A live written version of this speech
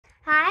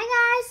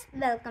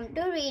welcome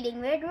to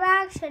Reading with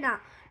Rakshana.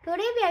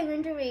 Today we are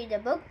going to read the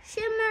book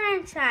Shimmer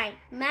and Shine,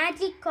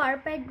 Magic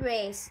Carpet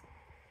Race.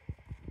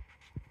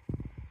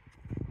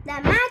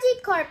 The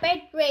magic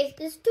carpet race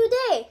is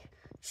today.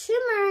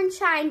 Shimmer and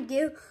Shine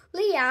give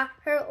Leah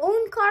her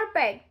own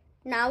carpet.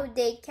 Now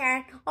they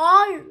can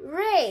all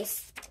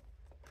race.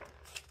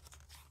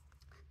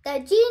 The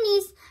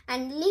genies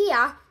and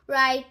Leah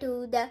ride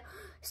to the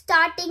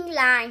starting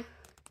line.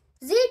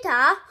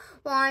 Zita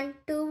wants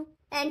to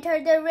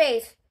enter the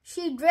race.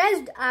 She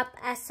dressed up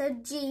as a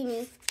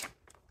genie.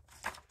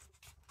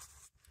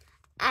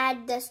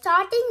 At the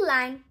starting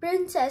line,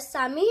 Princess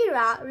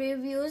Samira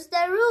reviews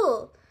the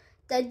rule.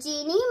 The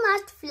genie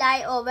must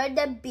fly over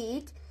the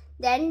beach,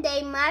 then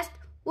they must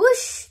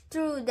whoosh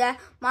through the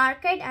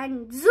market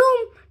and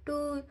zoom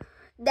to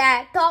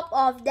the top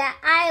of the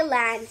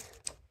island.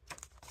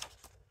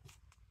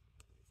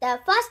 The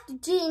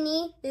first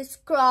genie to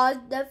cross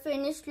the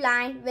finish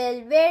line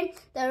will win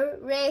the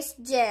race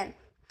gem.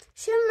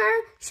 Shimmer,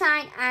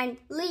 Shine and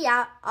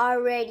Leah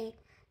are ready.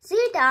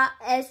 Zita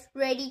is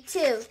ready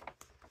too.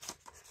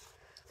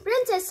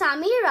 Princess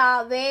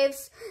Samira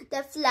waves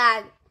the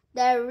flag.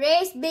 The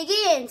race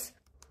begins.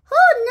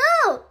 Oh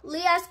no!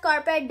 Leah's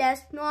carpet does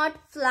not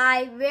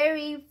fly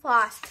very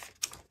fast.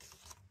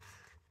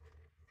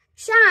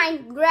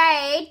 Shine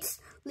grants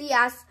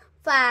Leah's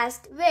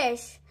fast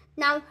wish.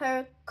 Now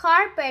her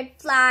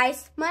carpet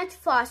flies much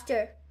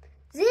faster.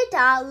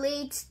 Zita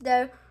leads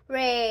the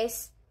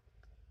race.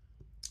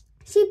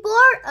 She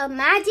poured a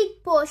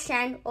magic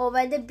potion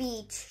over the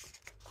beach.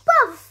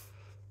 Puff!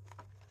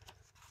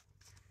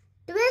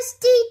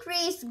 Twisty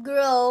trees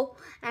grow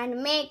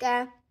and make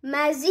a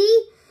messy.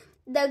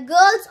 The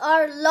girls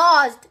are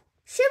lost.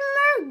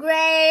 Shimmer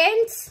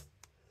grants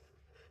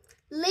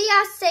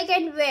Leah's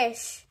second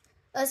wish.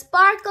 A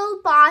sparkle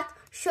path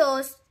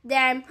shows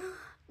them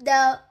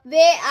the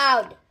way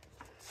out.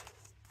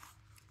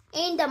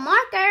 In the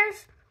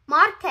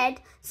market,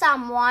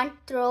 someone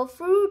throws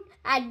fruit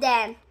at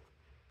them.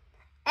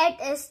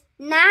 It is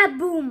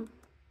Naboom.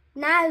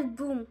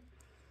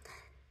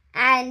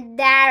 And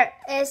there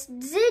is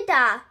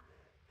Zita.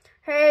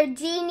 Her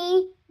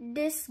genie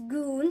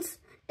disguise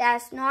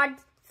does not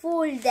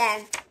fool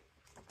them.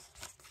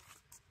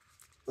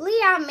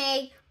 Leah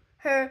makes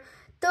her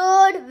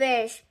third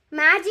wish.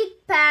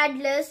 Magic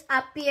paddlers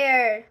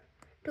appear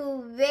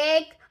to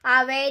wake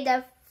away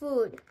the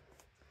food.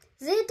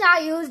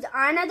 Zita used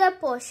another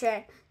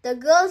potion. The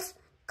girls'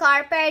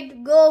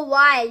 carpet go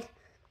wild.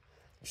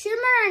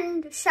 Shimmer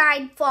and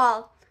Shine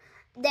fall.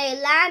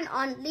 They land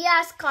on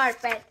Leah's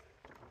carpet.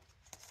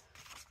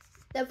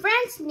 The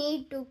friends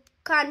need to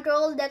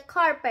control the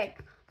carpet.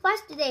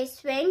 First they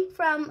swing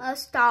from a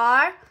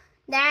star.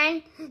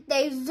 Then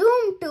they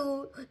zoom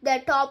to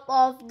the top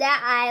of the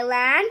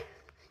island.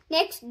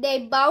 Next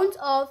they bounce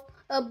off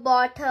a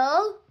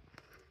bottle.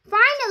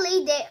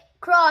 Finally they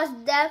cross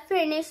the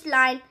finish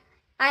line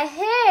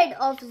ahead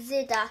of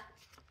Zita.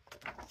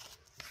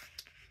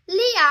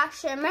 Leah,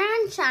 Shimmer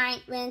and Shine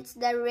wins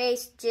the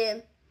race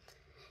gem.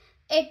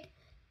 It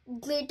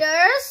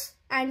glitters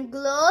and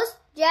glows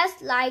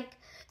just like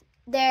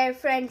their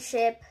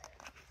friendship.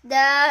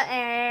 The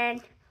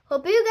end.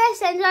 Hope you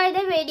guys enjoyed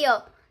the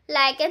video.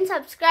 Like and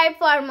subscribe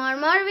for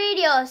more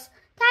videos.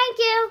 Thank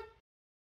you.